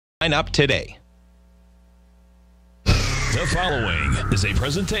Sign up today. The following is a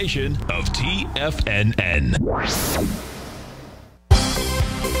presentation of TFNN.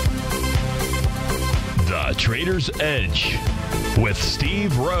 The Trader's Edge with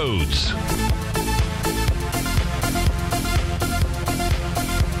Steve Rhodes.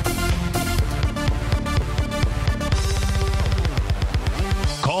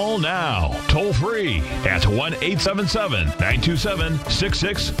 Call now, toll free at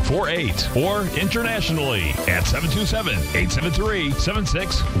 1-877-927-6648 or internationally at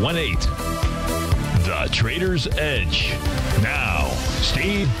 727-873-7618. The Trader's Edge. Now,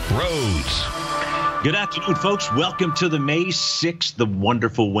 Steve Rhodes. Good afternoon, folks. Welcome to the May 6th, the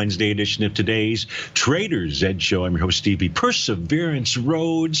wonderful Wednesday edition of today's Trader's Edge Show. I'm your host, Stevie Perseverance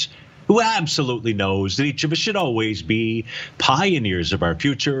Rhodes, who absolutely knows that each of us should always be pioneers of our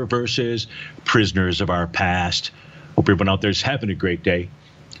future versus prisoners of our past. Hope everyone out there is having a great day.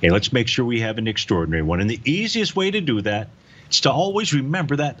 Hey, let's make sure we have an extraordinary one. And the easiest way to do that is to always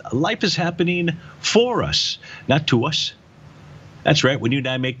remember that life is happening for us, not to us. That's right. When you and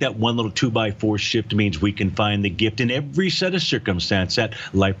I make that one little 2x4 shift, it means we can find the gift in every set of circumstance that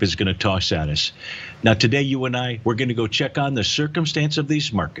life is going to toss at us. Now, today, you and I, we're going to go check on the circumstance of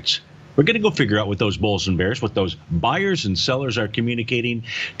these markets. We're going to go figure out what those bulls and bears, what those buyers and sellers are communicating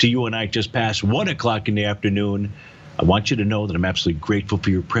to you and I just past 1 o'clock in the afternoon. I want you to know that I'm absolutely grateful for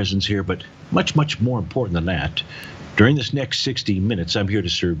your presence here, but much, much more important than that, during this next 60 minutes, I'm here to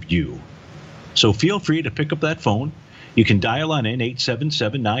serve you. So feel free to pick up that phone. You can dial on in,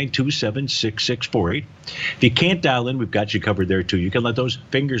 877-927-6648. If you can't dial in, we've got you covered there, too. You can let those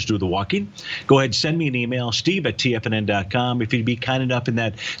fingers do the walking. Go ahead, send me an email, steve@tfnn.com. If you'd be kind enough in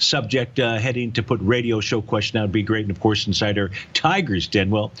that subject heading to put radio show question, that would be great. And, of course, inside our Tiger's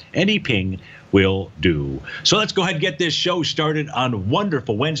Den, well, any ping will do. So let's go ahead and get this show started on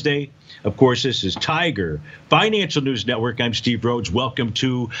wonderful Wednesday. Of course, this is Tiger Financial News Network. I'm Steve Rhodes. Welcome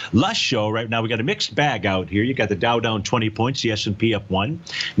to Lush Show. Right now, we got a mixed bag out here. You got the Dow down 20 points, the S&P up 1,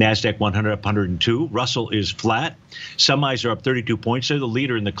 NASDAQ 100 up 102. Russell is flat. Semis are up 32 points. They're the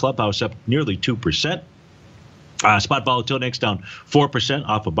leader in the clubhouse, up nearly 2%. Spot volatility next down 4%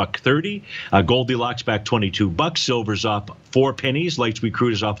 off $1.30. Goldilocks back $22. Silver's off 4 pennies. Light sweet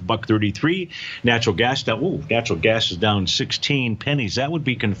crude is off $1.33. Natural gas down. Natural gas is down 16 pennies. That would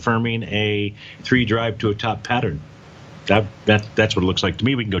be confirming a 3 drive to a top pattern. That's what it looks like to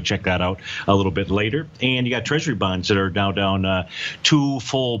me. We can go check that out a little bit later. And you got Treasury bonds that are now down 2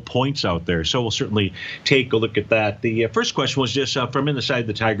 full points out there. So we'll certainly take a look at that. The first question was just from inside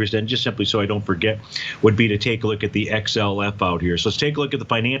the Tiger's Den, just simply so I don't forget, would be to take a look at the XLF out here. So let's take a look at the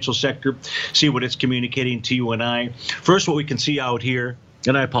financial sector, see what it's communicating to you and I. First, what we can see out here,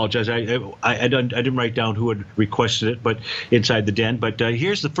 and I apologize, I didn't write down who had requested it, but inside the den. But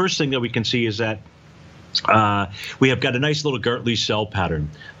here's the first thing that we can see is that we have got a nice little Gartley sell pattern.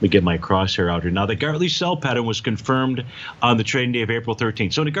 Let me get my crosshair out here. Now, the Gartley sell pattern was confirmed on the trading day of April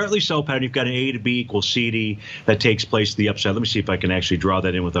 13th. So in the Gartley sell pattern, you've got an A to B equals CD that takes place to the upside. Let me see if I can actually draw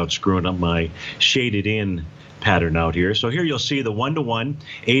that in without screwing up my shaded in pattern out here. So here you'll see the 1-to-1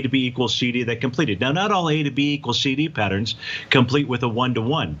 A to B equals CD that completed. Now, not all A to B equals CD patterns complete with a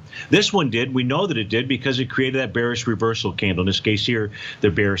 1-to-1. This one did. We know that it did because it created that bearish reversal candle. In this case here,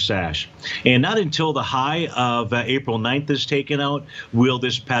 the bear sash. And not until the high of April 9th is taken out will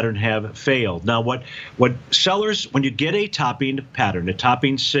this pattern have failed. Now, what sellers, when you get a topping pattern, a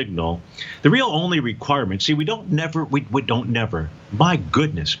topping signal, the real only requirement, see, we don't never, my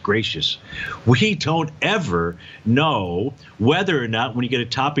goodness gracious, we don't ever know whether or not when you get a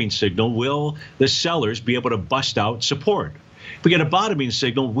topping signal, will the sellers be able to bust out support. If we get a bottoming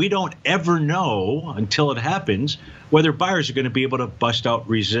signal, we don't ever know until it happens whether buyers are going to be able to bust out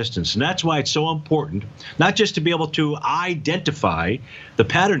resistance. And that's why it's so important, not just to be able to identify the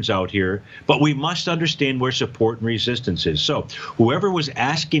patterns out here, but we must understand where support and resistance is. So whoever was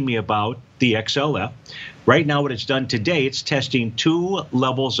asking me about the XLF, right now what it's done today, it's testing 2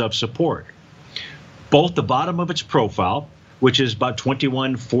 levels of support. Both the bottom of its profile, which is about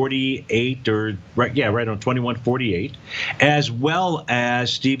 2148 or right on 2148, as well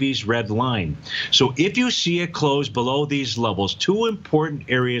as Stevie's red line. So if you see it close below these levels, 2 important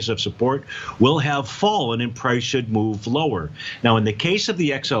areas of support will have fallen and price should move lower. Now, in the case of the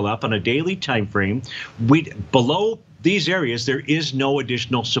XLF on a daily time frame, below these areas, there is no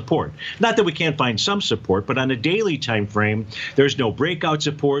additional support. Not that we can't find some support, but on a daily time frame, there's no breakout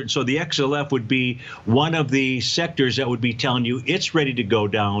support. So the XLF would be one of the sectors that would be telling you it's ready to go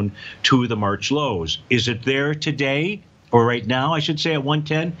down to the March lows. Is it there today? or right now, I should say, at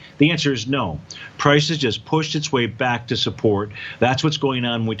 110? The answer is no. Price has just pushed its way back to support. That's what's going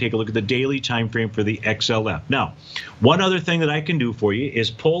on when we take a look at the daily time frame for the XLF. Now, one other thing that I can do for you is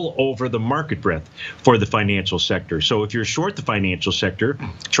pull over the market breadth for the financial sector. So if you're short the financial sector,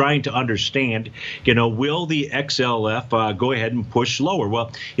 trying to understand, will the XLF go ahead and push lower?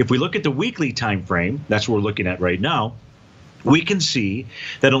 Well, if we look at the weekly time frame, that's what we're looking at right now, we can see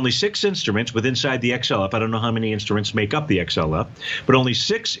that only 6 instruments inside the XLF, I don't know how many instruments make up the XLF, but only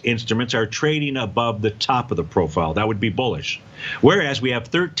 6 instruments are trading above the top of the profile. That would be bullish. Whereas we have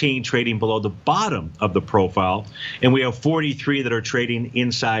 13 trading below the bottom of the profile, and we have 43 that are trading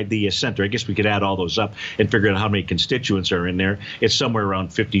inside the center. I guess we could add all those up and figure out how many constituents are in there. It's somewhere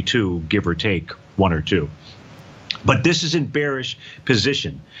around 52, give or take, 1 or 2. But this is in bearish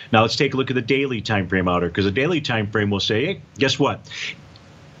position. Now let's take a look at the daily time frame outer, because the daily time frame will say, hey, guess what?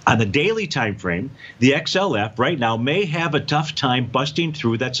 On the daily time frame, the XLF right now may have a tough time busting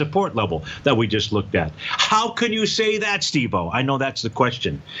through that support level that we just looked at. How can you say that, Steve-O? I know that's the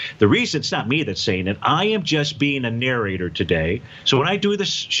question. The reason, it's not me that's saying it. I am just being a narrator today. So when I do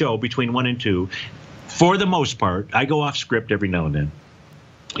this show between 1 and 2, for the most part, I go off script every now and then.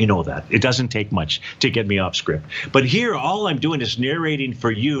 You know that. It doesn't take much to get me off script. But here, all I'm doing is narrating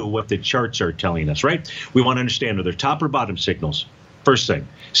for you what the charts are telling us, right? We want to understand are there top or bottom signals? First thing.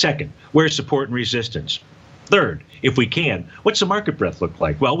 Second, where's support and resistance? Third, if we can, what's the market breadth look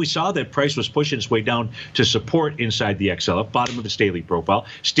like? Well, we saw that price was pushing its way down to support inside the XLF, bottom of its daily profile.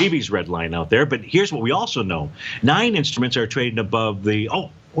 Stevie's red line out there. But here's what we also know. 9 instruments are trading above the,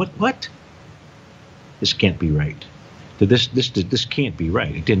 what? This can't be right. This can't be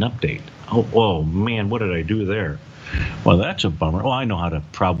right. It didn't update. Oh, man, what did I do there? Well, that's a bummer. Oh, I know how to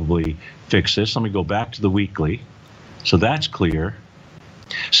probably fix this. Let me go back to the weekly. So that's clear.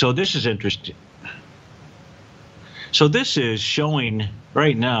 So this is interesting. So this is showing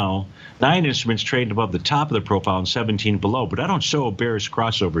right now 9 instruments trading above the top of the profile and 17 below, but I don't show a bearish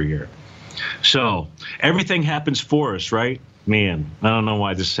crossover here. So everything happens for us, right? Man, I don't know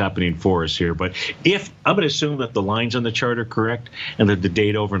why this is happening for us here, but if I'm going to assume that the lines on the chart are correct and that the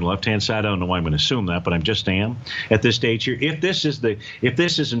date over on the left-hand side, I don't know why I'm going to assume that, but I'm just am at this stage here. If this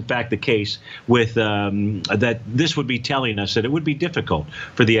is in fact the case with that, this would be telling us that it would be difficult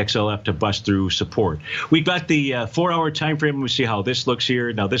for the XLF to bust through support. We've got the 4-hour time frame. We see how this looks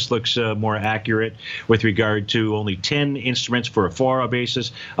here. Now this looks more accurate with regard to only 10 instruments for a 4-hour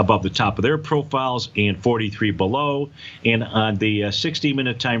basis above the top of their profiles and 43 below, and on the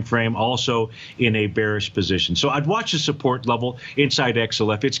 60-minute time frame, also in a bearish position. So I'd watch the support level inside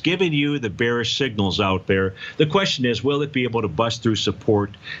XLF. It's giving you the bearish signals out there. The question is, will it be able to bust through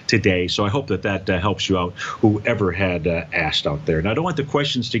support today? So I hope that helps you out, whoever had asked out there. Now, I don't want the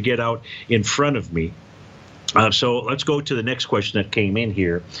questions to get out in front of me. So let's go to the next question that came in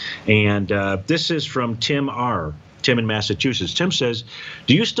here. And this is from Tim R. Tim in Massachusetts. Tim says,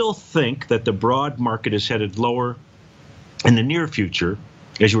 do you still think that the broad market is headed lower in the near future,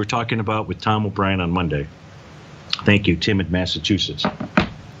 as you were talking about with Tom O'Brien on Monday? Thank you, Tim in Massachusetts.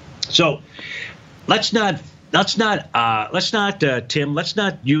 So let's not Tim, let's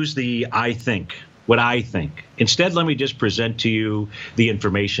not use the I think, what I think. Instead, let me just present to you the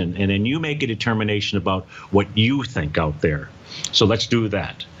information, and then you make a determination about what you think out there. So let's do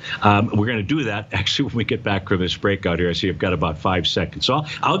that. We're going to do that actually when we get back from this breakout here. I see I've got about 5 seconds. So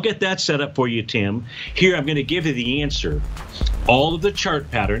I'll get that set up for you, Tim. Here, I'm going to give you the answer. All of the chart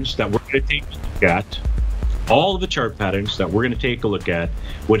patterns that we're going to take a look at,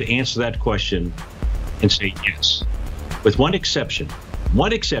 would answer that question and say yes, with one exception.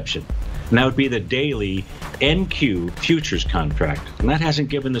 And that would be the daily NQ futures contract. And that hasn't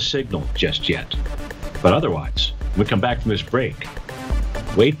given the signal just yet. But otherwise, when we come back from this break,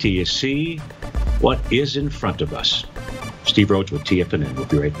 wait till you see what is in front of us. Steve Rhodes with TFNN. We'll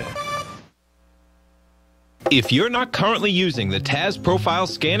be right back. If you're not currently using the TAS Profile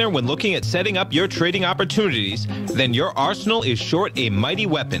Scanner when looking at setting up your trading opportunities, then your arsenal is short a mighty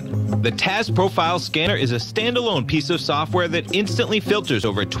weapon. The TAS Profile Scanner is a standalone piece of software that instantly filters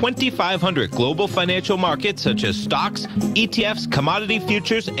over 2,500 global financial markets such as stocks, ETFs, commodity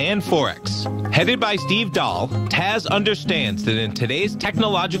futures, and Forex. Headed by Steve Dahl, TAS understands that in today's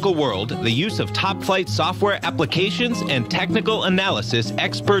technological world, the use of top-flight software applications and technical analysis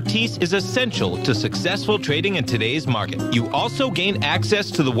expertise is essential to successful trading trading in today's market. You also gain access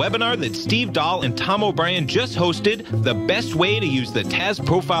to the webinar that Steve Dahl and Tom O'Brien just hosted, The Best Way to Use the TAS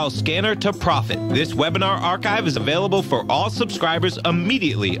Profile Scanner to Profit. This webinar archive is available for all subscribers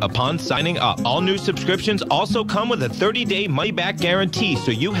immediately upon signing up. All new subscriptions also come with a 30-day money-back guarantee,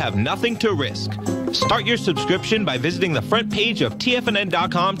 so you have nothing to risk. Start your subscription by visiting the front page of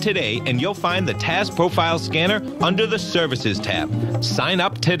TFNN.com today, and you'll find the TAS Profile Scanner under the Services tab. Sign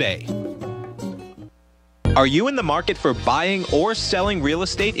up today. Are you in the market for buying or selling real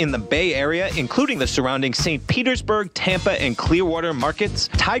estate in the Bay Area, including the surrounding St. Petersburg, Tampa, and Clearwater markets?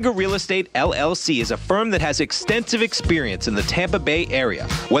 Tiger Real Estate LLC is a firm that has extensive experience in the Tampa Bay area.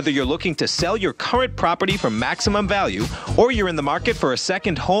 Whether you're looking to sell your current property for maximum value, or you're in the market for a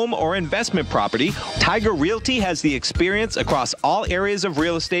second home or investment property, Tiger Realty has the experience across all areas of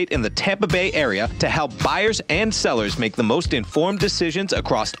real estate in the Tampa Bay area to help buyers and sellers make the most informed decisions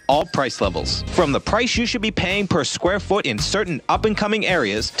across all price levels. From the price you should be paying per square foot in certain up-and-coming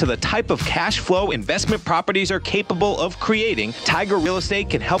areas to the type of cash flow investment properties are capable of creating, Tiger Real Estate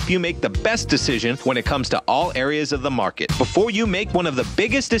can help you make the best decision when it comes to all areas of the market. Before you make one of the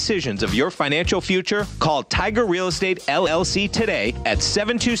biggest decisions of your financial future, call Tiger Real Estate LLC today at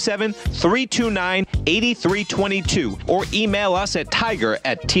 727-329-8322 or email us at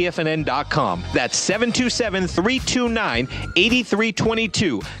tiger@tfnn.com. That's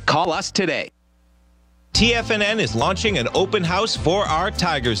 727-329-8322. Call us today. TFNN is launching an open house for our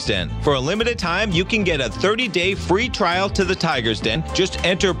Tiger's Den. For a limited time, you can get a 30-day free trial to the Tiger's Den. Just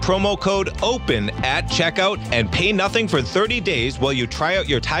enter promo code OPEN at checkout and pay nothing for 30 days while you try out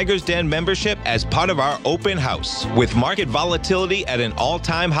your Tiger's Den membership as part of our open house. With market volatility at an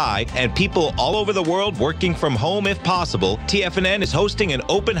all-time high and people all over the world working from home if possible, TFNN is hosting an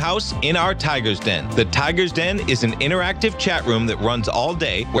open house in our Tiger's Den. The Tiger's Den is an interactive chat room that runs all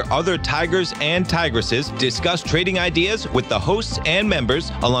day where other Tigers and Tigresses discuss trading ideas with the hosts and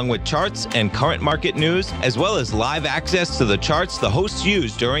members, along with charts and current market news, as well as live access to the charts the hosts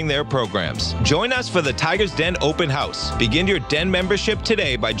use during their programs. Join us for the Tiger's Den Open House. Begin your Den membership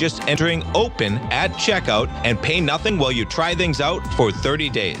today by just entering OPEN at checkout and pay nothing while you try things out for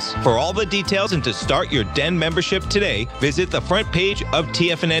 30 days. For all the details and to start your Den membership today, visit the front page of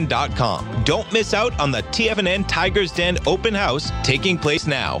TFNN.com. Don't miss out on the TFNN Tiger's Den Open House taking place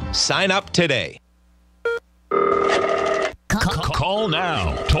now. Sign up today. Call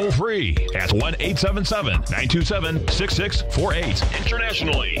now, toll free at 1-877-927-6648.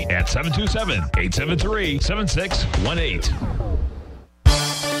 Internationally at 727-873-7618.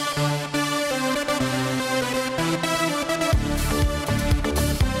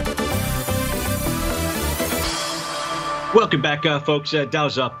 Welcome back, folks.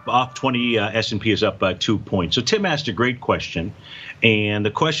 Dow's up off 20. S&P is up 2 points. So Tim asked a great question, and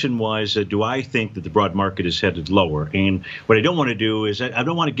the question was, do I think that the broad market is headed lower? And what I don't want to do is I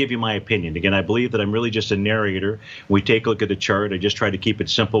don't want to give you my opinion. Again, I believe that I'm really just a narrator. We take a look at the chart. I just try to keep it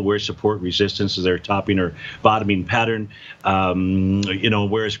simple. Where's support, resistance? Is there a topping or bottoming pattern?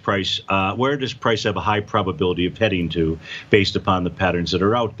 Where does price have a high probability of heading to based upon the patterns that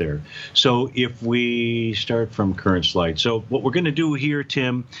are out there? So if we start from current slide. So what we're going to do here,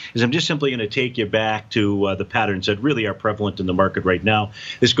 Tim, is I'm just simply going to take you back to the patterns that really are prevalent in the market right now.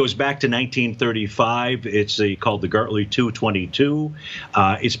 This goes back to 1935. It's called the Gartley 222.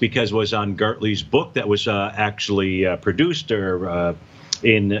 It's because it was on Gartley's book that was actually produced in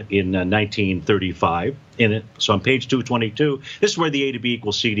 1935 in it. So on page 222, this is where the A to B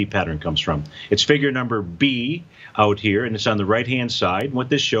equals CD pattern comes from. It's figure number B out here, and it's on the right-hand side. And what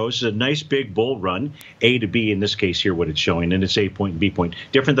this shows is a nice big bull run, A to B in this case here, what it's showing, and it's A point and B point,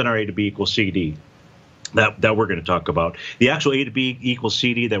 different than our A to B equals CD. That we're going to talk about. The actual A to B equals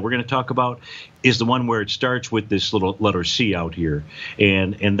CD that we're going to talk about is the one where it starts with this little letter C out here.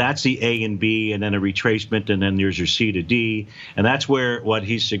 And that's the A and B, and then a retracement, and then there's your C to D. And that's where what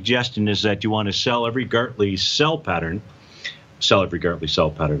he's suggesting is that you want to sell every Gartley sell pattern. Sell every Gartley sell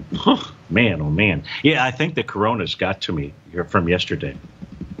pattern. Man, oh, man. Yeah, I think the corona's got to me from yesterday.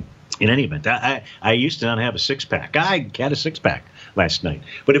 In any event, I used to not have a six-pack. I had a six-pack last night.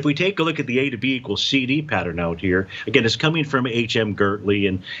 But if we take a look at the A to B equals CD pattern out here, again, it's coming from H.M. Gartley,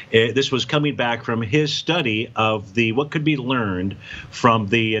 and this was coming back from his study of what could be learned from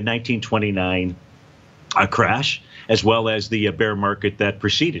the 1929 crash. as well as the bear market that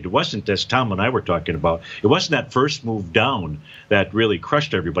preceded. It wasn't, as Tom and I were talking about, it wasn't that first move down that really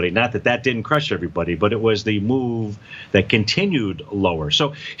crushed everybody. Not that that didn't crush everybody, but it was the move that continued lower.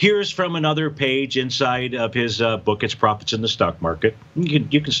 So here's from another page inside of his book. It's Profits in the Stock Market.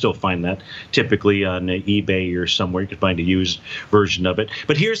 You can still find that typically on eBay or somewhere. You can find a used version of it.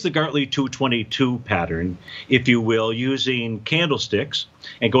 But here's the Gartley 222 pattern, if you will, using candlesticks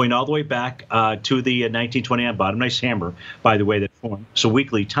and going all the way back to the 1929 bottom. Nice hammer, by the way, that formed. So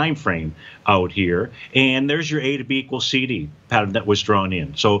weekly time frame out here. And there's your A to B equals CD pattern that was drawn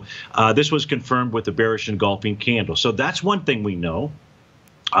in. So this was confirmed with the bearish engulfing candle. So that's one thing we know.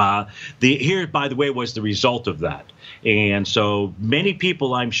 Here, by the way, was the result of that. And so many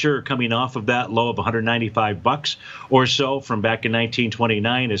people, I'm sure, coming off of that low of 195 bucks or so from back in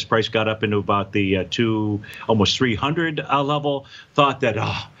 1929, as price got up into about the almost 300 level, thought that,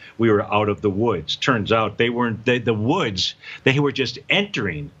 we were out of the woods. Turns out they weren't the woods. They were just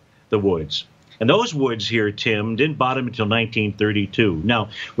entering the woods. And those woods here, Tim, didn't bottom until 1932. Now,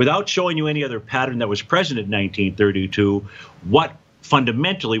 without showing you any other pattern that was present in 1932, what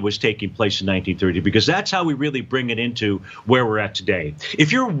fundamentally was taking place in 1930, because that's how we really bring it into where we're at today.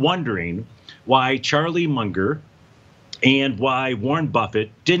 If you're wondering why Charlie Munger and why Warren Buffett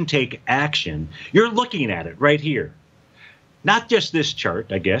didn't take action, you're looking at it right here. Not just this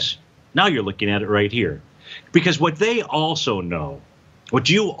chart, I guess. Now you're looking at it right here. Because what they also know, what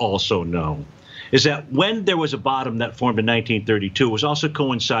you also know, is that when there was a bottom that formed in 1932, it was also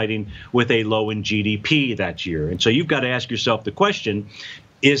coinciding with a low in GDP that year. And so you've got to ask yourself the question,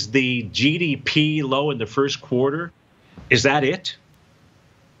 is the GDP low in the first quarter? Is that it?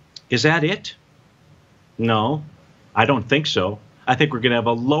 Is that it? No, I don't think so. I think we're going to have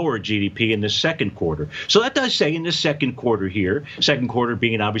a lower GDP in the second quarter. So that does say in the second quarter here, second quarter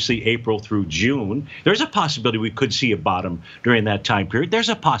being obviously April through June, there's a possibility we could see a bottom during that time period. There's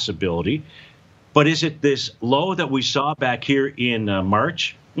a possibility. But is it this low that we saw back here in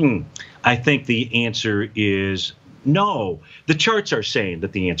March? I think the answer is no. The charts are saying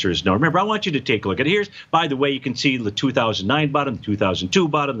that the answer is no. Remember, I want you to take a look at it. Here's, by the way, you can see the 2009 bottom, the 2002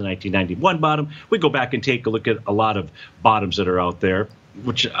 bottom, the 1991 bottom. We go back and take a look at a lot of bottoms that are out there,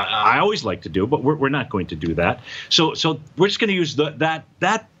 which I always like to do, but we're not going to do that. So we're just going to use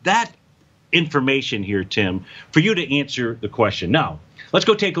that information here, Tim, for you to answer the question. Now, let's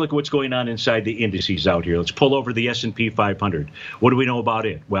go take a look at what's going on inside the indices out here. Let's pull over the S&P 500. What do we know about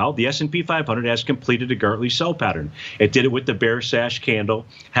it? Well, the S&P 500 has completed a Gartley sell pattern. It did it with the bear sash candle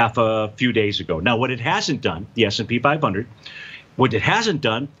a few days ago. Now, what it hasn't done, the S&P 500, what it hasn't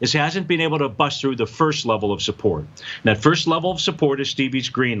done is it hasn't been able to bust through the first level of support. And that first level of support is Stevie's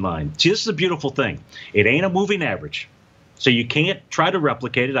green line. See, this is the beautiful thing. It ain't a moving average. So you can't try to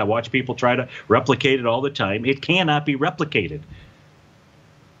replicate it. I watch people try to replicate it all the time. It cannot be replicated.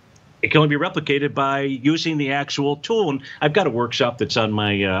 It can only be replicated by using the actual tool. And I've got a workshop that's on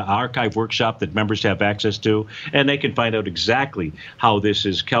my archive workshop that members have access to, and they can find out exactly how this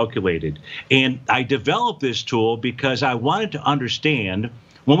is calculated. And I developed this tool because I wanted to understand,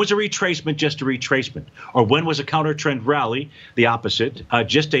 when was a retracement just a retracement? Or when was a counter trend rally, the opposite,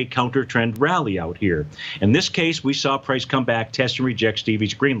 just a counter trend rally out here? In this case, we saw price come back, test and reject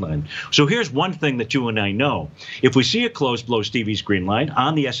Stevie's green line. So here's one thing that you and I know. If we see a close below Stevie's green line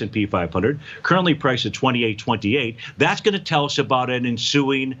on the S&P 500, currently priced at 28.28, that's going to tell us about an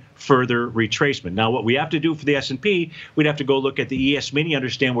ensuing further retracement. Now, what we have to do for the S&P, we'd have to go look at the ES Mini,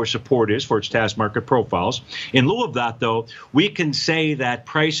 understand where support is for its task market profiles. In lieu of that, though, we can say that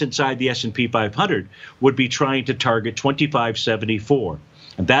price inside the S&P 500 would be trying to target 25.74.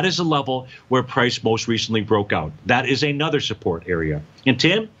 And that is the level where price most recently broke out. That is another support area. And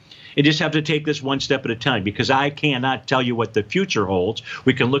Tim, you just have to take this one step at a time, because I cannot tell you what the future holds.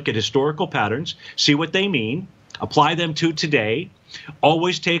 We can look at historical patterns, see what they mean, apply them to today.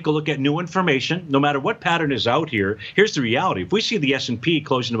 Always take a look at new information, no matter what pattern is out here. Here's the reality. If we see the S&P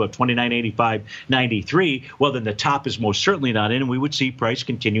closing above 29.85.93, well, then the top is most certainly not in, and we would see price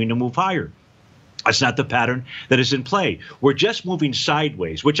continuing to move higher. That's not the pattern that is in play. We're just moving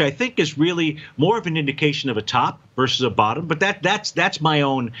sideways, which I think is really more of an indication of a top versus a bottom. But that's my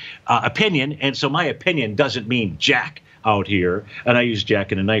own opinion, and so my opinion doesn't mean jack out here. And I use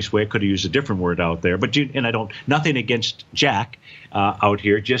jack in a nice way. I could have used a different word out there, but and I don't, nothing against jack out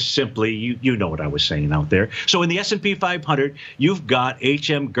here, just simply you know what I was saying out there. So in the S&P 500, you've got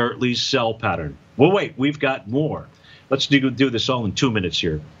H.M. Gartley's sell pattern. Well, wait, we've got more. Let's do this all in 2 minutes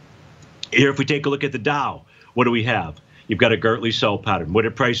here. Here, if we take a look at the Dow, what do we have? You've got a Gartley sell pattern. What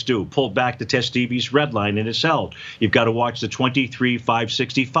did price do? Pulled back to test Stevie's red line and it's held. You've got to watch the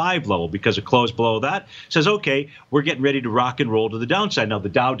 23,565 level because it closed below that. Says, okay, we're getting ready to rock and roll to the downside. Now, the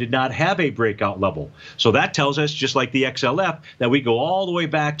Dow did not have a breakout level. So that tells us, just like the XLF, that we go all the way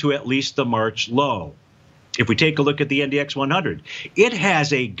back to at least the March low. If we take a look at the NDX 100, it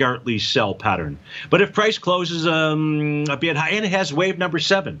has a Gartley sell pattern. But if price closes a bit high, and it has wave number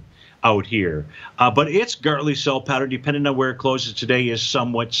 7 out here, but its Gartley sell pattern, depending on where it closes today, is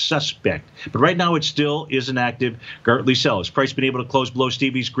somewhat suspect. But right now, it still is an active Gartley sell. Has price been able to close below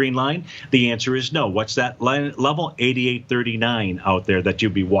Stevie's green line? The answer is no. What's that line level? 88.39 out there that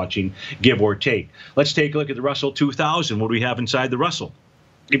you'll be watching, give or take. Let's take a look at the Russell 2000. What do we have inside the Russell?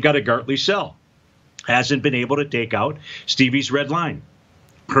 You've got a Gartley sell. Hasn't been able to take out Stevie's red line.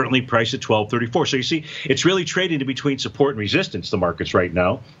 Currently priced at 12.34. So you see, it's really trading in between support and resistance, the markets right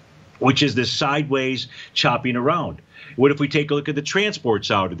now, which is this sideways chopping around. What if we take a look at the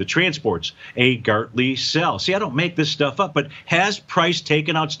transports out of the transports? A Gartley sell. See, I don't make this stuff up, but has price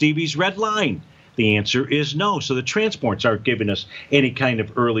taken out Stevie's red line? The answer is no. So the transports aren't giving us any kind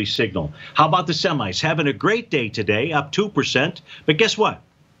of early signal. How about the semis? Having a great day today, up 2%. But guess what?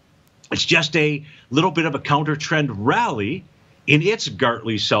 It's just a little bit of a counter trend rally in its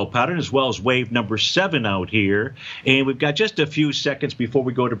Gartley sell pattern, as well as wave number 7 out here. And we've got just a few seconds before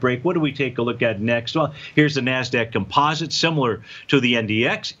we go to break. What do we take a look at next? Well, here's the NASDAQ Composite, similar to the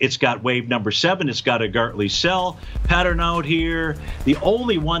NDX. It's got wave number 7. It's got a Gartley sell pattern out here. The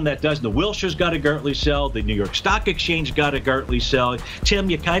only one that doesn't, the Wilshire's got a Gartley sell. The New York Stock Exchange got a Gartley sell. Tim,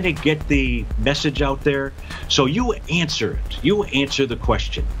 you kind of get the message out there. So you answer it. You answer the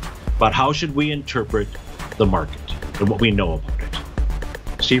question about how should we interpret the market and what we know about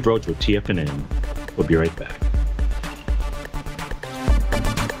it. Steve Rhodes with TFNN. We'll be right back.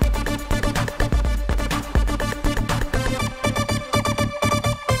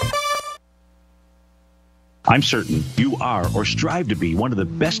 I'm certain you are or strive to be one of the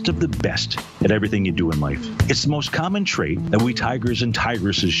best at everything you do in life. It's the most common trait that we tigers and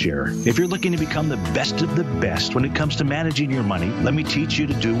tigresses share. If you're looking to become the best of the best when it comes to managing your money, let me teach you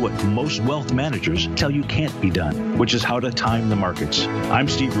to do what most wealth managers tell you can't be done, which is how to time the markets. I'm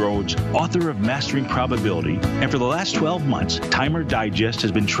Steve Rhodes, author of Mastering Probability, and for the last 12 months, Timer Digest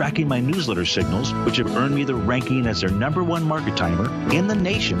has been tracking my newsletter signals, which have earned me the ranking as their #1 market timer in the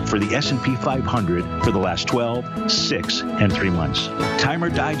nation for the S&P 500 for the last 12, 6, and 3 months. Timer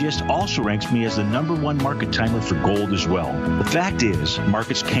Digest also ranks me as the #1 market timer for gold as well. The fact is,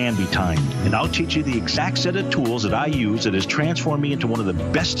 markets can be timed, and I'll teach you the exact set of tools that I use that has transformed me into one of the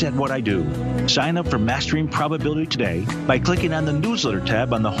best at what I do. Sign up for Mastering Probability today by clicking on the newsletter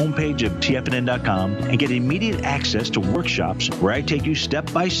tab on the homepage of TFNN.com and get immediate access to workshops where I take you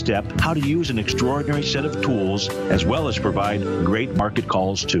step by step how to use an extraordinary set of tools, as well as provide great market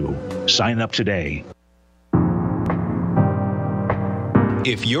calls too. Sign up today.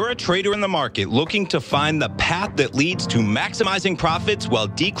 If you're a trader in the market looking to find the path that leads to maximizing profits while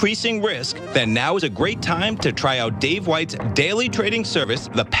decreasing risk, then now is a great time to try out Dave White's daily trading service,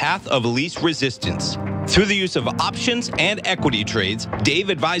 The Path of Least Resistance. Through the use of options and equity trades, Dave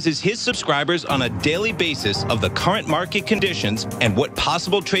advises his subscribers on a daily basis of the current market conditions and what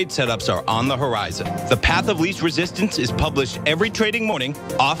possible trade setups are on the horizon. The Path of Least Resistance is published every trading morning,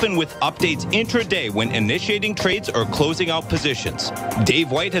 often with updates intraday when initiating trades or closing out positions.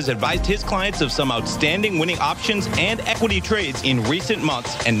 Dave White has advised his clients of some outstanding winning options and equity trades in recent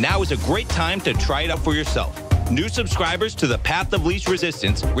months, and now is a great time to try it out for yourself. New subscribers to the Path of Least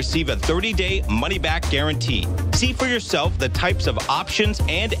Resistance receive a 30-day money-back guarantee. See for yourself the types of options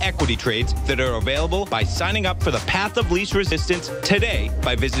and equity trades that are available by signing up for the Path of Least Resistance today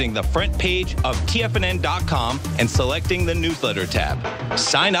by visiting the front page of TFNN.com and selecting the newsletter tab.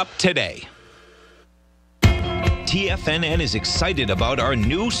 Sign up today. TFNN is excited about our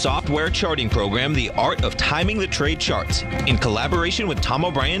new software charting program, The Art of Timing the Trade Charts. In collaboration with Tom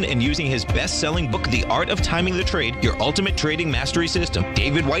O'Brien and using his best-selling book, The Art of Timing the Trade, Your Ultimate Trading Mastery System,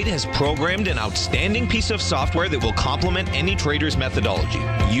 David White has programmed an outstanding piece of software that will complement any trader's methodology.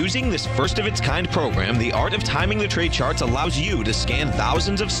 Using this first-of-its-kind program, The Art of Timing the Trade Charts allows you to scan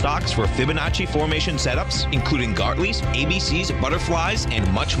thousands of stocks for Fibonacci formation setups, including Gartleys, ABCs, butterflies, and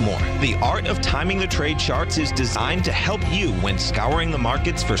much more. The Art of Timing the Trade Charts is designed designed to help you when scouring the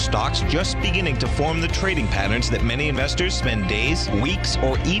markets for stocks just beginning to form the trading patterns that many investors spend days, weeks,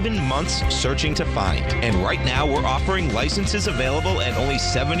 or even months searching to find. And right now, we're offering licenses available at only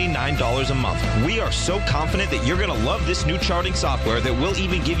 $79 a month. We are so confident that you're going to love this new charting software that will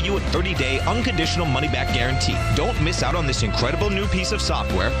even give you a 30-day unconditional money-back guarantee. Don't miss out on this incredible new piece of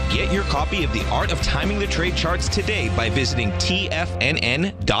software. Get your copy of The Art of Timing the Trade Charts today by visiting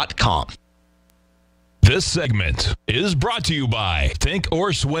TFNN.com. This segment is brought to you by Think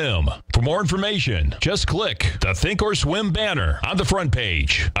or Swim. For more information, just click the Think or Swim banner on the front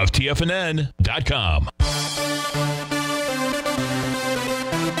page of TFNN.com.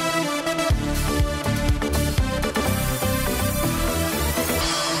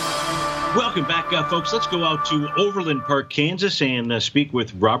 Welcome back, folks. Let's go out to Overland Park, Kansas, and speak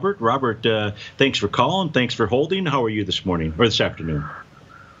with Robert. Robert, thanks for calling. Thanks for holding. How are you this morning or this afternoon?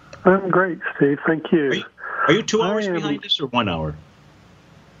 I'm great, Steve. Thank you. Are you 2 hours behind us or 1 hour?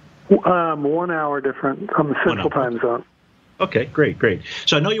 1 hour different on the Central Time Zone. Okay, great.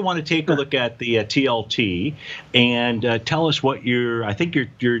 So I know you want to take a look at the TLT and tell us what I think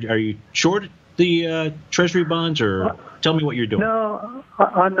are you short the Treasury bonds, or tell me what you're doing? No,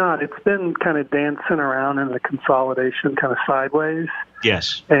 I'm not. It's been kind of dancing around in the consolidation kind of sideways.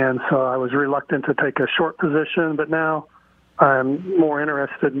 Yes. And so I was reluctant to take a short position, but now I'm more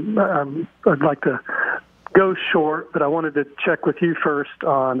interested. I'd like to go short, but I wanted to check with you first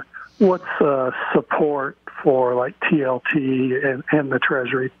on what's support for like TLT and the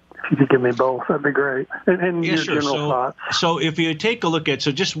Treasury. If you could give me both, that'd be great. And your general thoughts. So if you take a look at,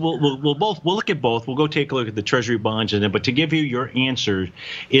 we'll look at both. We'll go take a look at the Treasury bonds, and then, but to give you your answer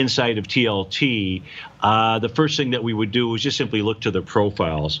inside of TLT, the first thing that we would do is just simply look to the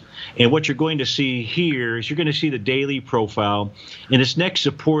profiles. And what you're going to see here is you're going to see the daily profile, and its next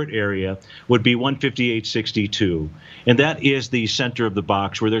support area would be 158.62. And that is the center of the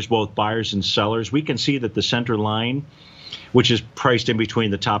box where there's both buyers and sellers. We can see that the center line, which is priced in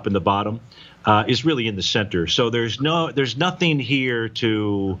between the top and the bottom, is really in the center. So there's nothing here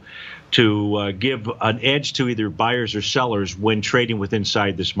to give an edge to either buyers or sellers when trading with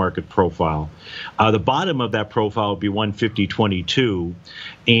inside this market profile. The bottom of that profile would be 150.22,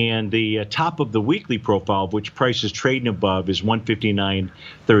 and the top of the weekly profile, which price is trading above, is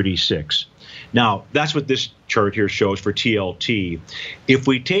 159.36. Now, that's what this chart here shows for TLT. If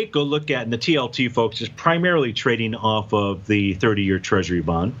we take a look at, and the TLT, folks, is primarily trading off of the 30-year Treasury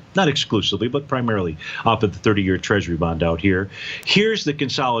bond, not exclusively, but primarily off of the 30-year Treasury bond out here. Here's the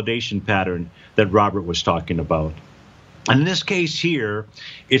consolidation pattern that Robert was talking about. And in this case here,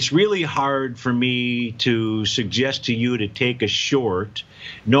 it's really hard for me to suggest to you to take a short,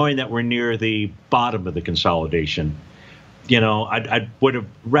 knowing that we're near the bottom of the consolidation. You know, I would have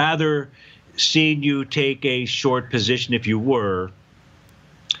rather seen you take a short position if you were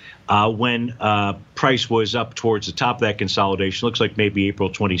when price was up towards the top of that consolidation. Looks like maybe April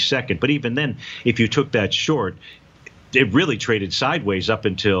 22nd. But even then, if you took that short, it really traded sideways up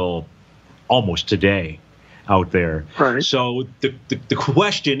until almost today out there. Right. So the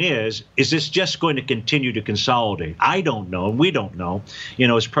question is this just going to continue to consolidate? I don't know, and we don't know. You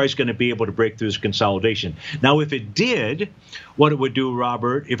know, is price going to be able to break through this consolidation? Now, if it did, what it would do,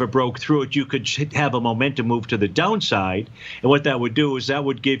 Robert, if it broke through it, you could have a momentum move to the downside. And what that would do is that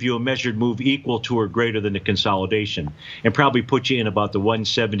would give you a measured move equal to or greater than the consolidation, and probably put you in about the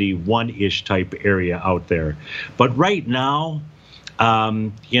 171-ish type area out there. But right now,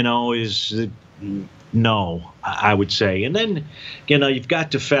 you know, no, I would say. And then, you know, you've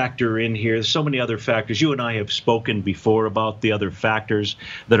got to factor in here. There's so many other factors. You and I have spoken before about the other factors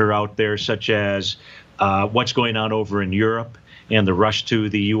that are out there, such as what's going on over in Europe and the rush to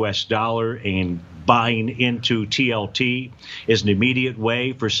the U.S. dollar, and buying into TLT is an immediate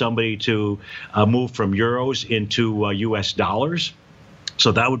way for somebody to move from euros into U.S. dollars.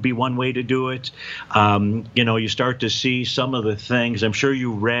 So that would be one way to do it. You know, you start to see some of the things. I'm sure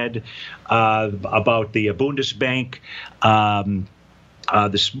you read about the Bundesbank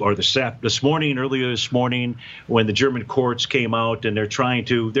earlier this morning, when the German courts came out and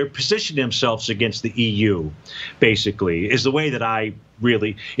they're positioning themselves against the EU, basically, is the way that I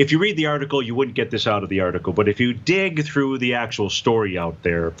really, if you read the article, you wouldn't get this out of the article. But if you dig through the actual story out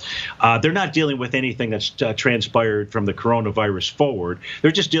there, they're not dealing with anything that's transpired from the coronavirus forward.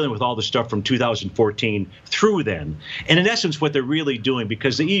 They're just dealing with all the stuff from 2014 through then. And in essence, what they're really doing,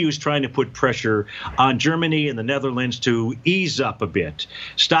 because the EU is trying to put pressure on Germany and the Netherlands to ease up a bit,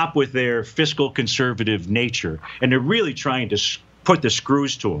 stop with their fiscal conservative nature. And they're really trying to put the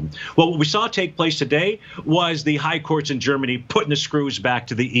screws to them. Well, what we saw take place today was the high courts in Germany putting the screws back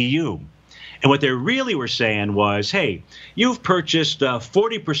to the EU. And what they really were saying was, hey, you've purchased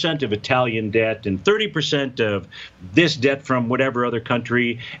 40% of Italian debt and 30% of this debt from whatever other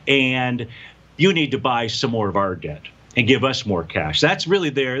country, and you need to buy some more of our debt and give us more cash. That's really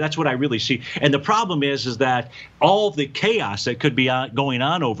that's what I really see. And the problem is that all the chaos that could be going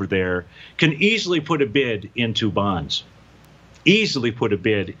on over there can easily put a bid into bonds. Easily put a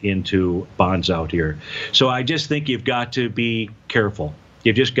bid into bonds out here. So I just think you've got to be careful.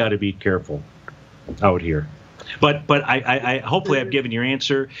 You've just got to be careful out here. But I hopefully I've given your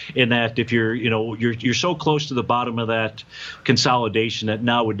answer in that if you're so close to the bottom of that consolidation that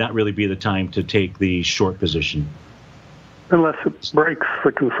now would not really be the time to take the short position. Unless it breaks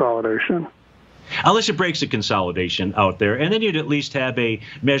the consolidation. Unless it breaks the consolidation out there. And then you'd at least have a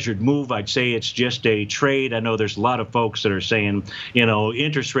measured move. I'd say it's just a trade. I know there's a lot of folks that are saying,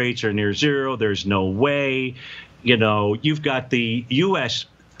 interest rates are near zero. There's no way. You've got the U.S.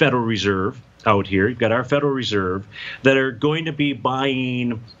 Federal Reserve out here. You've got our Federal Reserve that are going to be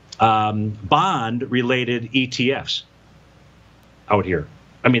buying bond-related ETFs out here.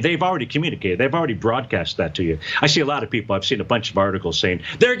 I mean, they've already communicated. They've already broadcast that to you. I see a lot of people. I've seen a bunch of articles saying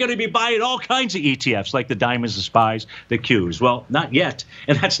they're going to be buying all kinds of ETFs, like the diamonds, the SPYs, the Qs. Well, not yet,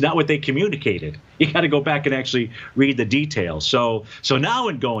 and that's not what they communicated. You got to go back and actually read the details. So now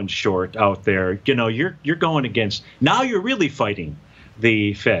in going short out there, you're going against. Now you're really fighting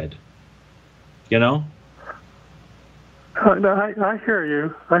the Fed. I hear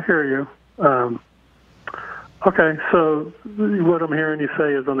you. I hear you. Okay, so what I'm hearing you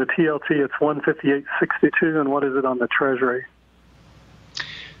say is on the TLT it's 158.62, and what is it on the Treasury?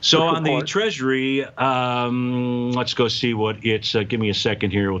 So on the Treasury, let's go see what it's. Give me a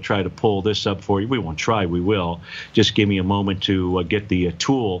second here. We'll try to pull this up for you. We won't try. We will. Just give me a moment to get the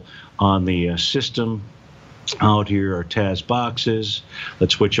tool on the system. Out here are TAS boxes.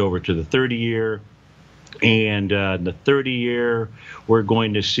 Let's switch over to the 30-year. And the 30-year, we're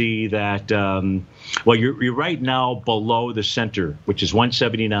going to see that, you're right now below the center, which is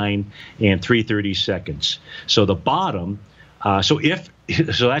 179 and 3/30 seconds. So the bottom, so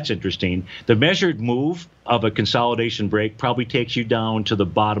that's interesting. The measured move of a consolidation break probably takes you down to the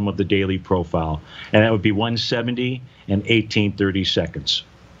bottom of the daily profile, and that would be 170 and 18/30 seconds.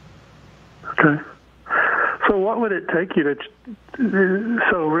 Okay. So what would it take you to?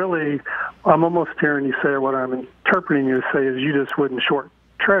 So really, I'm almost hearing you say, what I'm interpreting you to say is you just wouldn't short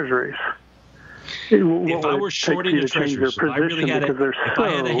treasuries. If I were shorting the treasuries, if I really had a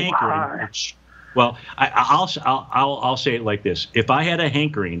hankering, well, I'll say it like this: if I had a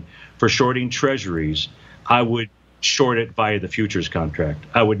hankering for shorting treasuries, I would short it via the futures contract.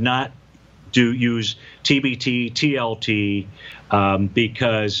 I would not use TBT, TLT,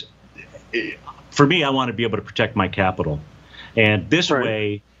 because for me, I want to be able to protect my capital. And this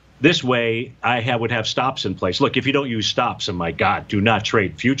way, I would have stops in place. Look, if you don't use stops, and my God, do not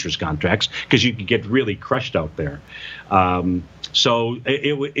trade futures contracts because you can get really crushed out there. So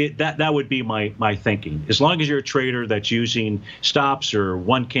that would be my thinking. As long as you're a trader that's using stops or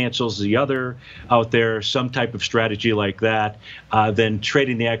one cancels the other out there, some type of strategy like that, then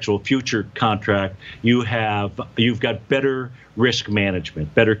trading the actual future contract, you've got better risk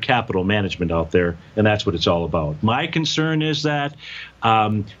management, better capital management out there, and that's what it's all about. My concern is that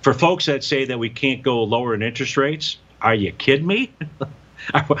for folks that say that we can't go lower in interest rates, are you kidding me?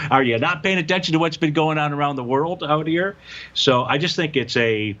 Are you not paying attention to what's been going on around the world out here? So I just think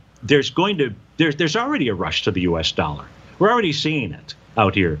there's already a rush to the U.S. dollar. We're already seeing it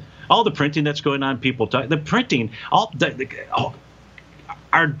out here. All the printing that's going on, the printing,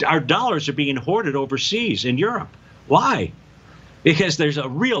 our dollars are being hoarded overseas in Europe. Why? Because there's a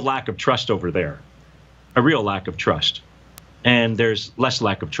real lack of trust over there, a real lack of trust. And there's less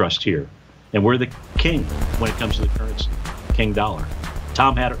lack of trust here. And we're the king when it comes to the currency, king dollar.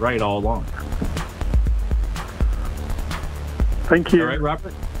 Tom had it right all along. Thank you. All right,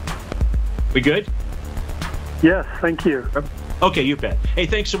 Robert? We good? Yes, thank you. Okay, you bet. Hey,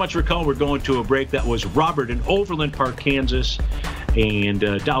 thanks so much for calling. We're going to a break. That was Robert in Overland Park, Kansas. And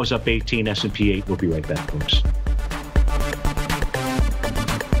Dow's up 18, S&P 8. We'll be right back, folks.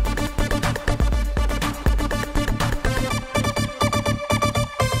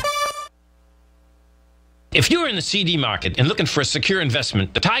 If you're in the CD market and looking for a secure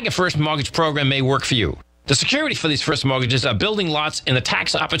investment, the Tiger First Mortgage Program may work for you. The security for these first mortgages are building lots in the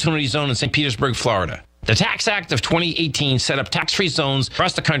Tax Opportunity Zone in St. Petersburg, Florida. The Tax Act of 2018 set up tax-free zones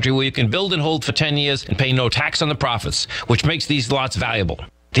across the country where you can build and hold for 10 years and pay no tax on the profits, which makes these lots valuable.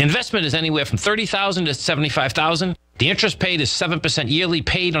 The investment is anywhere from $30,000 to $75,000. The interest paid is 7% yearly,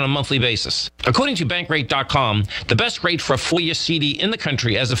 paid on a monthly basis. According to Bankrate.com, the best rate for a 4-year CD in the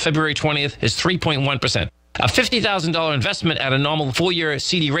country as of February 20th is 3.1%. A $50,000 investment at a normal 4-year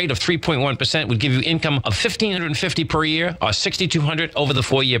CD rate of 3.1% would give you income of $1,550 per year or $6,200 over the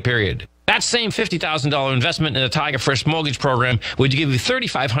 4-year period. That same $50,000 investment in the Tiger First Mortgage Program would give you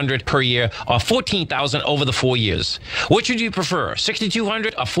 $3,500 per year or $14,000 over the 4 years. Which would you prefer,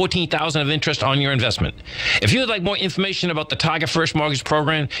 $6,200 or $14,000 of interest on your investment? If you would like more information about the Tiger First Mortgage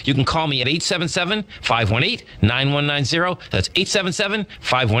Program, you can call me at 877-518-9190. That's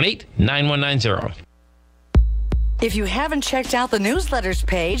 877-518-9190. If you haven't checked out the newsletters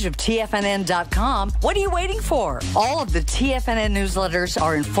page of TFNN.com, what are you waiting for? All of the TFNN newsletters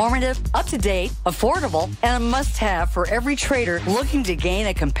are informative, up-to-date, affordable, and a must-have for every trader looking to gain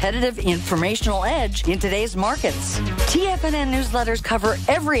a competitive informational edge in today's markets. TFNN newsletters cover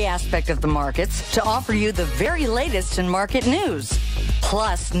every aspect of the markets to offer you the very latest in market news.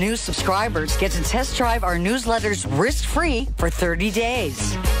 Plus, new subscribers get to test drive our newsletters risk-free for 30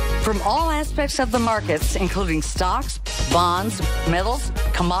 days. From all aspects of the markets, including stocks, bonds, metals,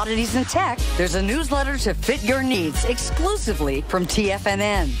 commodities, and tech, there's a newsletter to fit your needs exclusively from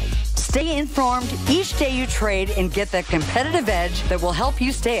TFNN. Stay informed each day you trade and get that competitive edge that will help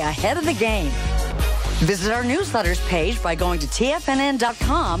you stay ahead of the game. Visit our newsletters page by going to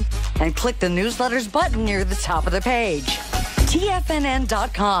TFNN.com and click the newsletters button near the top of the page.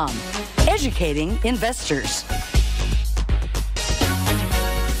 TFNN.com, educating investors.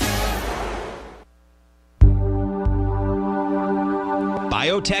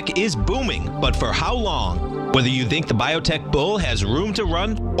 Biotech is booming, but for how long? Whether you think the biotech bull has room to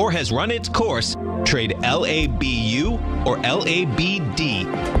run or has run its course, trade LABU or LABD.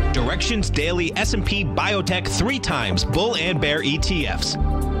 Directions Daily S&P Biotech 3 times bull and bear ETFs.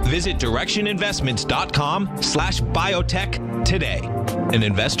 Visit directioninvestments.com/biotech today. An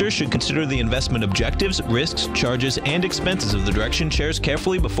investor should consider the investment objectives, risks, charges, and expenses of the Direction shares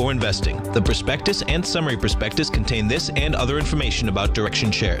carefully before investing. The prospectus and summary prospectus contain this and other information about Direction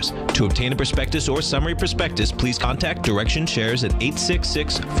shares. To obtain a prospectus or summary prospectus, please contact Direction shares at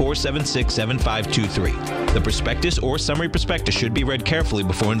 866-476-7523. The prospectus or summary prospectus should be read carefully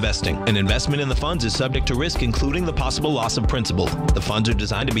before investing. An investment in the funds is subject to risk, including the possible loss of principal. The funds are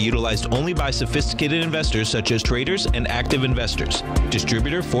designed to be utilized only by sophisticated investors such as traders and active investors.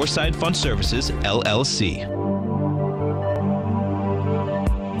 Distributor Foreside Fund Services, LLC.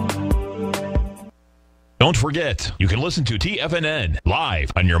 Don't forget, you can listen to TFNN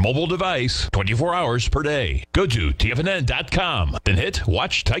live on your mobile device 24 hours per day. Go to TFNN.com, then hit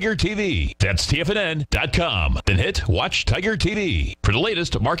Watch Tiger TV. That's TFNN.com, then hit Watch Tiger TV for the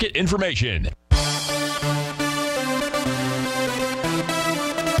latest market information.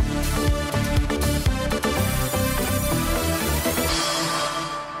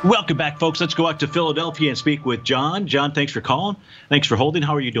 Welcome back, folks. Let's go out to Philadelphia and speak with John. John, thanks for calling. Thanks for holding.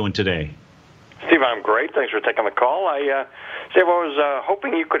 How are you doing today? Steve, I'm great. Thanks for taking the call. Steve, I was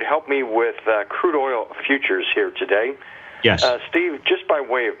hoping you could help me with crude oil futures here today. Yes. Steve, just by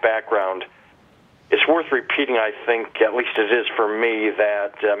way of background, it's worth repeating, I think, at least it is for me,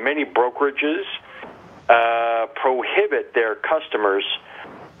 that many brokerages prohibit their customers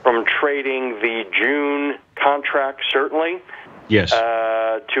from trading the June contract, certainly. Yes.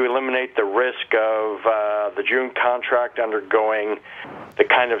 To eliminate the risk of the June contract undergoing the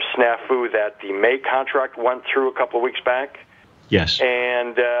kind of snafu that the May contract went through a couple of weeks back. Yes.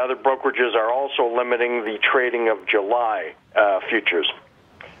 And other brokerages are also limiting the trading of July futures.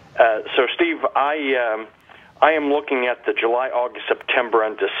 So, Steve, I am looking at the July, August, September,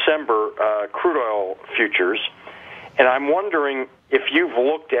 and December crude oil futures, and I'm wondering if you've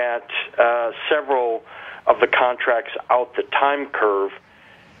looked at several of the contracts out the time curve,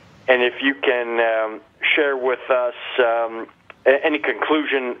 and if you can share with us any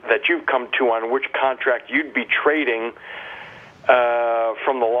conclusion that you've come to on which contract you'd be trading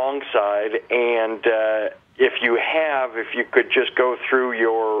from the long side, and if you could just go through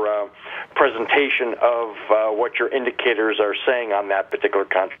your presentation of what your indicators are saying on that particular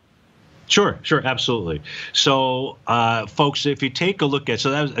contract. Sure, absolutely. So, folks, if you take a look at,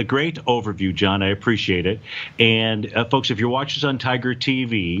 so that was a great overview, John. I appreciate it. And, folks, if you're watching us on Tiger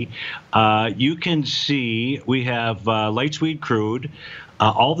TV, you can see we have light sweet crude,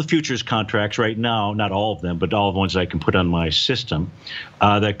 all the futures contracts right now, not all of them, but all of the ones I can put on my system,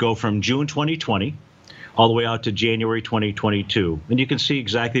 that go from June 2020 all the way out to January 2022. And you can see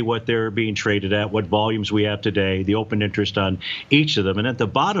exactly what they're being traded at, what volumes we have today, the open interest on each of them. And at the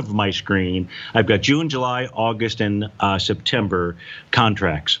bottom of my screen, I've got June, July, August, and September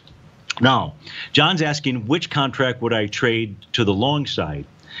contracts. Now, John's asking which contract would I trade to the long side?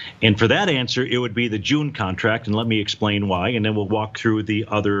 And for that answer, it would be the June contract, and let me explain why, and then we'll walk through the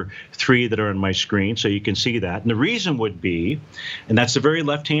other three that are on my screen so you can see that. And the reason would be, and that's the very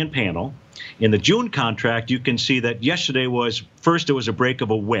left-hand panel, in the June contract, you can see that yesterday was, first it was a break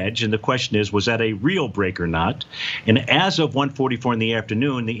of a wedge, and the question is, was that a real break or not? And as of 1:44 in the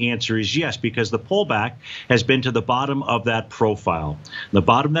afternoon, the answer is yes, because the pullback has been to the bottom of that profile. The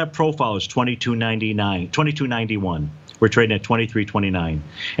bottom of that profile is 22.91. We're trading at 23.29.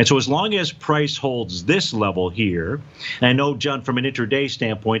 And so as long as price holds this level here, and I know, John, from an intraday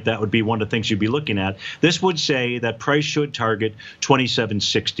standpoint, that would be one of the things you'd be looking at. This would say that price should target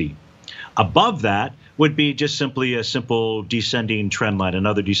 27.60. Above that would be just simply a simple descending trend line,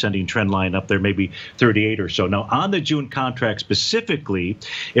 another descending trend line up there, maybe 38 or so. Now, on the June contract specifically,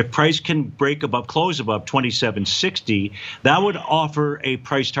 if price can break above, close above 27.60, that would offer a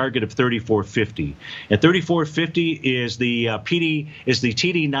price target of 34.50. And 34.50 is the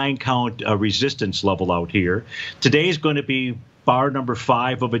TD9 count resistance level out here. Today is going to be bar number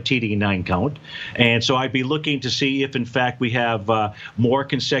 5 of a TD9 count. And so I'd be looking to see if, in fact, we have more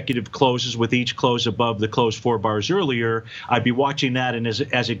consecutive closes with each close above the close 4 bars earlier. I'd be watching that, and as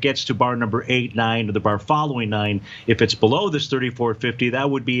it gets to bar number 8, 9, or the bar following 9, if it's below this 34.50, that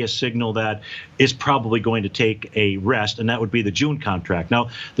would be a signal that is probably going to take a rest, and that would be the June contract. Now,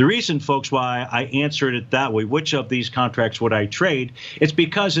 the reason, folks, why I answered it that way, which of these contracts would I trade, it's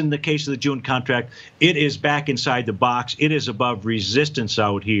because in the case of the June contract, it is back inside the box. It is above resistance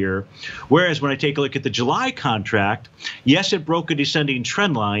out here. Whereas when I take a look at the July contract, yes, it broke a descending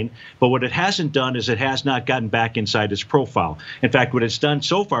trend line, but what it hasn't done is it has not gotten back inside its profile. In fact, what it's done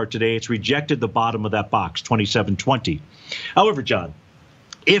so far today, it's rejected the bottom of that box, 27.20. However, John,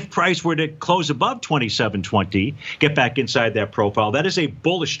 if price were to close above 27.20, get back inside that profile, that is a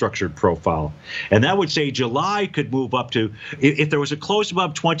bullish structured profile. And that would say July could move up to, if there was a close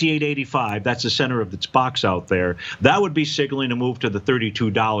above 28.85, that's the center of its box out there, that would be signaling a move to the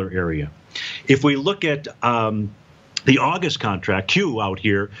 $32 area. If we look at the August contract, Q out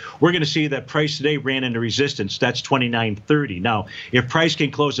here, we're going to see that price today ran into resistance. That's 29.30. Now, if price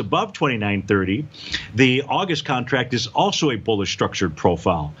can close above 29.30, the August contract is also a bullish structured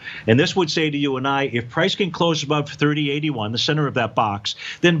profile. And this would say to you and I, if price can close above 30.81, the center of that box,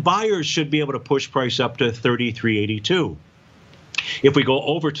 then buyers should be able to push price up to 33.82. If we go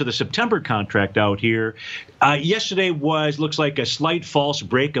over to the September contract out here, yesterday looks like a slight false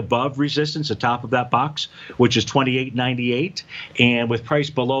break above resistance, the top of that box, which is 28.98, and with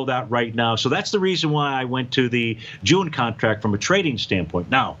price below that right now. So that's the reason why I went to the June contract from a trading standpoint.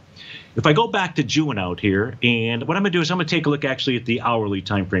 Now, if I go back to June out here, and what I'm going to do is I'm going to take a look actually at the hourly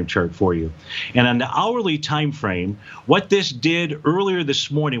time frame chart for you. And on the hourly time frame, what this did earlier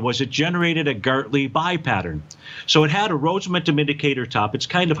this morning was it generated a Gartley buy pattern. So it had a Rhodes momentum indicator top. It's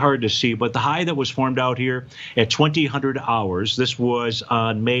kind of hard to see, but the high that was formed out here at 2000 hours, this was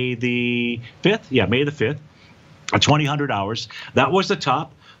on May the 5th. Yeah, May the 5th, at 2000 hours. That was the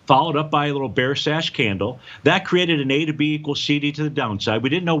top, followed up by a little bear sash candle. That created an A to B equals CD to the downside. We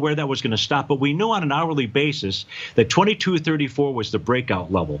didn't know where that was going to stop, but we knew on an hourly basis that 22.34 was the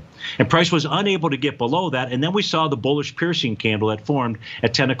breakout level. And price was unable to get below that, and then we saw the bullish piercing candle that formed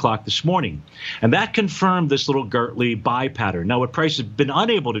at 10 o'clock this morning. And that confirmed this little Gartley buy pattern. Now, what price has been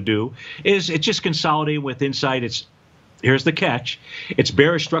unable to do is it just consolidated with inside its, here's the catch, it's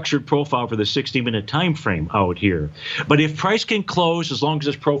bearish structured profile for the 60-minute time frame out here. But if price can close, as long as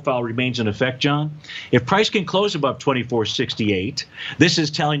this profile remains in effect, John, if price can close above 24.68, this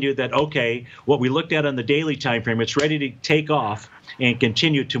is telling you that, okay, what we looked at on the daily time frame, it's ready to take off and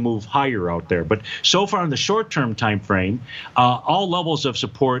continue to move higher out there. But so far in the short-term time frame, all levels of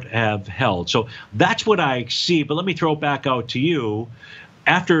support have held. So that's what I see. But let me throw it back out to you.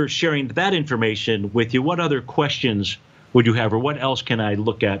 After sharing that information with you, what other questions would you have, or what else can I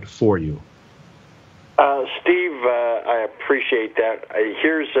look at for you? Steve, I appreciate that.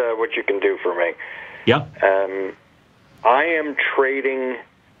 Here's what you can do for me. Yeah. I am trading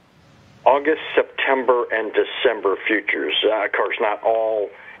August, September, and December futures. Of course, not all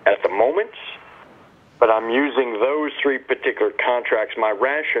at the moment, but I'm using those 3 particular contracts. My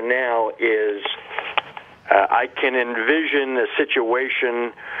rationale is I can envision a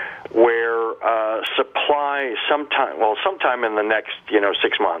situation where supply sometime in the next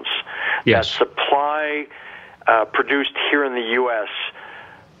 6 months, yes, that supply produced here in the U.S.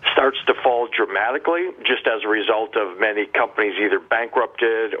 starts to fall dramatically, just as a result of many companies either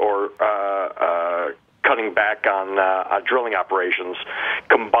bankrupted or cutting back on drilling operations,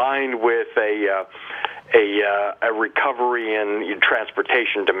 combined with a recovery in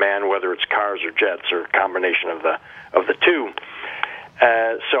transportation demand, whether it's cars or jets or a combination of the two.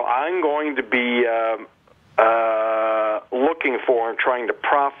 So I'm going to be looking for and trying to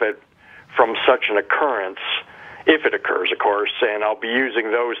profit from such an occurrence, if it occurs, of course, and I'll be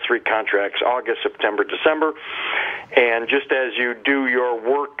using those 3 contracts, August, September, December. And just as you do your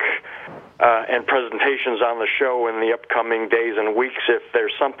work and presentations on the show in the upcoming days and weeks, if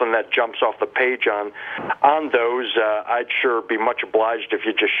there's something that jumps off the page on those, I'd sure be much obliged if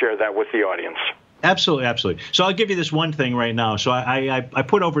you just share that with the audience. Absolutely, absolutely. So I'll give you this one thing right now. So I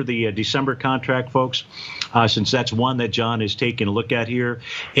put over the December contract, folks, since that's one that John is taking a look at here.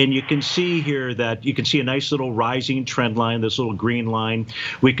 And you can see here that you can see a nice little rising trend line, this little green line.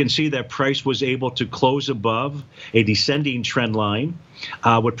 We can see that price was able to close above a descending trend line.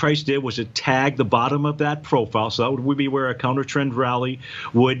 What price did was it tagged the bottom of that profile, so that would be where a counter trend rally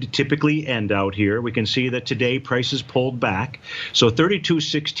would typically end out here. We can see that today prices pulled back, so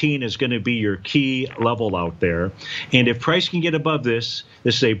 32.16 is going to be your key level out there. And if price can get above this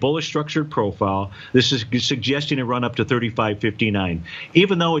is a bullish structured profile. This is suggesting a run up to 35.59.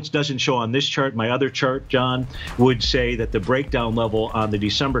 Even though it doesn't show on this chart, my other chart, John, would say that the breakdown level on the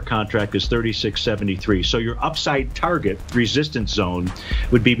December contract is 36.73. So your upside target resistance zone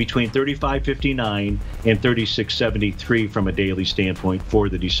would be between 35.59 and 36.73 from a daily standpoint for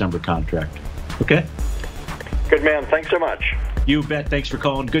the December contract. Okay? Good man. Thanks so much. You bet. Thanks for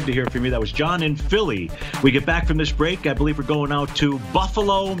calling. Good to hear from you. That was John in Philly. We get back from this break. I believe we're going out to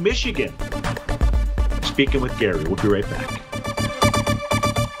Buffalo, Michigan. Speaking with Gary. We'll be right back.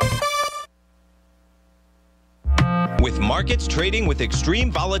 With markets trading with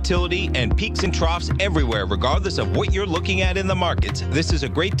extreme volatility and peaks and troughs everywhere, regardless of what you're looking at in the markets, this is a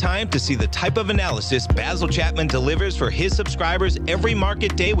great time to see the type of analysis Basil Chapman delivers for his subscribers every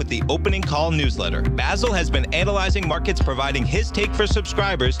market day with the Opening Call newsletter. Basil has been analyzing markets, providing his take for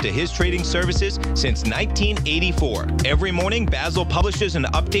subscribers to his trading services since 1984. Every morning, Basil publishes an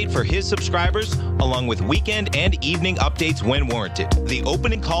update for his subscribers, along with weekend and evening updates when warranted. The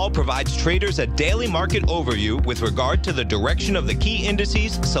Opening Call provides traders a daily market overview with regard to the direction of the key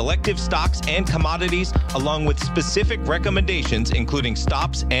indices, selective stocks, and commodities, along with specific recommendations, including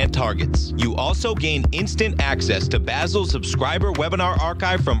stops and targets. You also gain instant access to Basil's subscriber webinar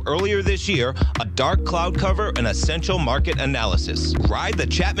archive from earlier this year, a dark cloud cover, and essential market analysis. Ride the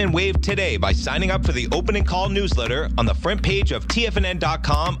Chapman wave today by signing up for the Opening Call newsletter on the front page of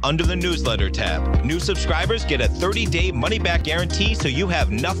TFNN.com under the newsletter tab. New subscribers get a 30-day money-back guarantee, so you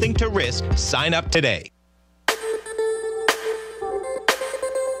have nothing to risk. Sign up today.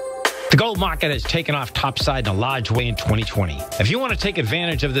 The gold market has taken off topside in a large way in 2020. If you want to take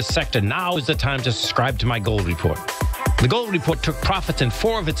advantage of this sector, now is the time to subscribe to my gold report. The gold report took profits in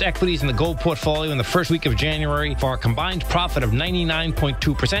 4 of its equities in the gold portfolio in the first week of January for a combined profit of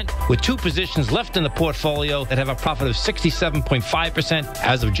 99.2%, with 2 positions left in the portfolio that have a profit of 67.5%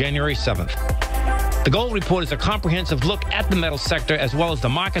 as of January 7th. The gold report is a comprehensive look at the metal sector as well as the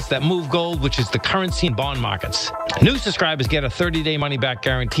markets that move gold, which is the currency and bond markets. New subscribers get a 30-day money-back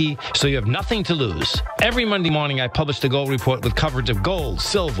guarantee, so you have nothing to lose. Every Monday morning, I publish the gold report with coverage of gold,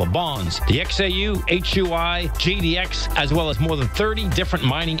 silver, bonds, the XAU, HUI, GDX, as well as more than 30 different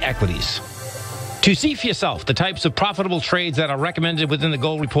mining equities. To see for yourself the types of profitable trades that are recommended within the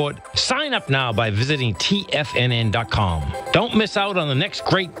gold report, sign up now by visiting TFNN.com. Don't miss out on the next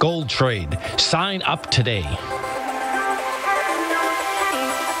great gold trade. Sign up today.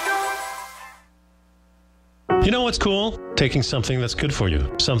 You know what's cool? Taking something that's good for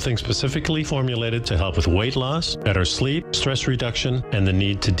you. Something specifically formulated to help with weight loss, better sleep, stress reduction, and the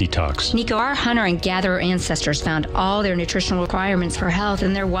need to detox. Nico, our hunter and gatherer ancestors found all their nutritional requirements for health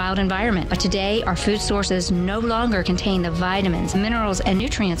in their wild environment. But today, our food sources no longer contain the vitamins, minerals, and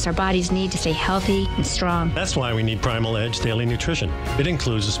nutrients our bodies need to stay healthy and strong. That's why we need Primal Edge Daily Nutrition. It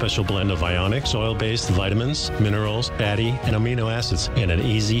includes a special blend of ionic, oil-based vitamins, minerals, fatty, and amino acids in an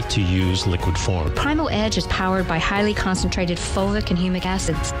easy-to-use liquid form. Primal Edge is powered by highly concentrated fulvic and humic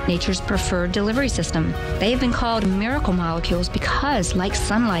acids, nature's preferred delivery system. They have been called miracle molecules because, like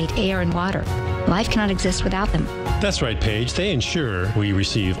sunlight, air, and water, life cannot exist without them. That's right, Paige. They ensure we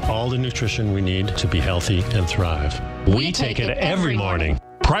receive all the nutrition we need to be healthy and thrive. We take it every morning.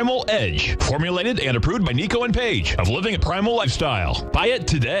 Primal Edge, formulated and approved by Nico and Paige of Living a Primal Lifestyle. Buy it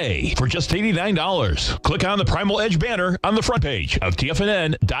today for just $89. Click on the Primal Edge banner on the front page of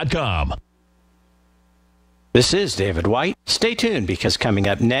TFNN.com. This is David White. Stay tuned because coming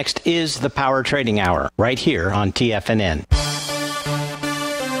up next is the Power Trading Hour right here on TFNN.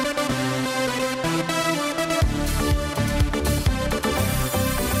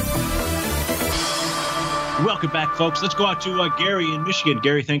 Welcome back, folks. Let's go out to Gary in Michigan.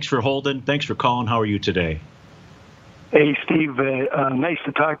 Gary, thanks for holding. Thanks for calling. How are you today? Hey, Steve. Nice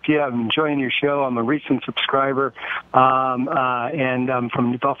to talk to you. I'm enjoying your show. I'm a recent subscriber, and I'm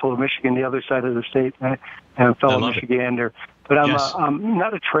from Buffalo, Michigan, the other side of the state. I'm a fellow Michigander. But I'm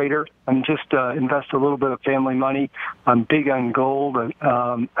not a trader. I'm just invest a little bit of family money. I'm big on gold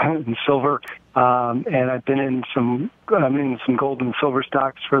and silver, and I've been in some gold and silver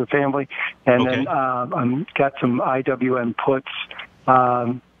stocks for the family, and then I'm got some IWM puts.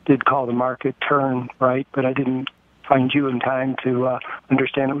 Did call the market turn right, but I didn't find you in time to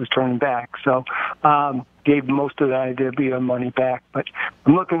understand it was turning back. So gave most of that IWM money back. But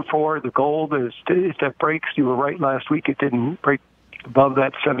I'm looking for the gold. If that breaks, you were right last week. It didn't break above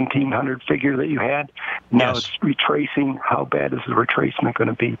that 1,700 figure that you had. Now it's retracing. How bad is the retracement going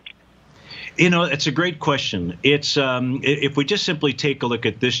to be? You know, it's a great question. It's if we just simply take a look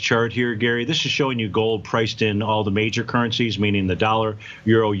at this chart here, Gary, this is showing you gold priced in all the major currencies, meaning the dollar,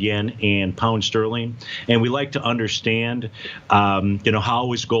 euro, yen, and pound sterling. And we like to understand,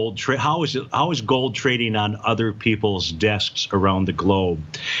 how is gold trading on other people's desks around the globe?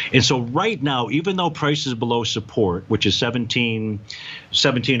 And so right now, even though price is below support, which is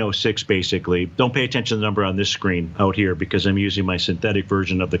 1706 basically, don't pay attention to the number on this screen out here because I'm using my synthetic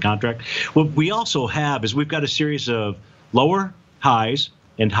version of the contract. What we also have is we've got a series of lower highs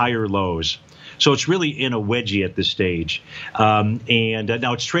and higher lows. So it's really in a wedgie at this stage. And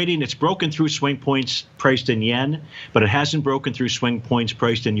now it's trading. It's broken through swing points priced in yen, but it hasn't broken through swing points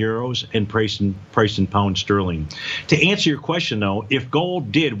priced in euros and priced in pound sterling. To answer your question, though, if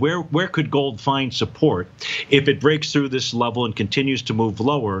gold did, where could gold find support? If it breaks through this level and continues to move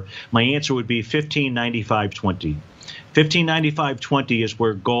lower, my answer would be 1595.20. 1595.20 is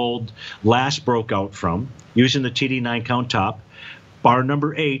where gold last broke out from, using the TD9 count top. Bar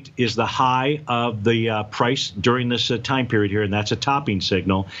number 8 is the high of the price during this time period here, and that's a topping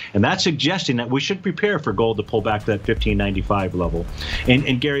signal. And that's suggesting that we should prepare for gold to pull back to that 1595 level.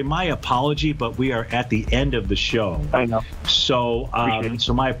 And Gary, my apology, but we are at the end of the show. I know. So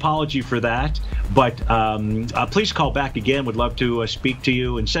my apology for that. But please call back again. Would love to speak to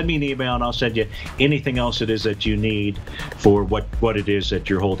you, and send me an email, and I'll send you anything else it is that you need for what it is that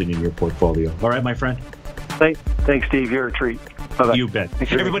you're holding in your portfolio. All right, my friend? Thanks, Steve. You're a treat. Bye-bye. You bet.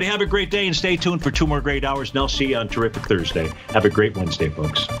 Everybody have a great day, and stay tuned for 2 more great hours, and I'll see you on Terrific Thursday. Have a great Wednesday,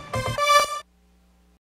 folks.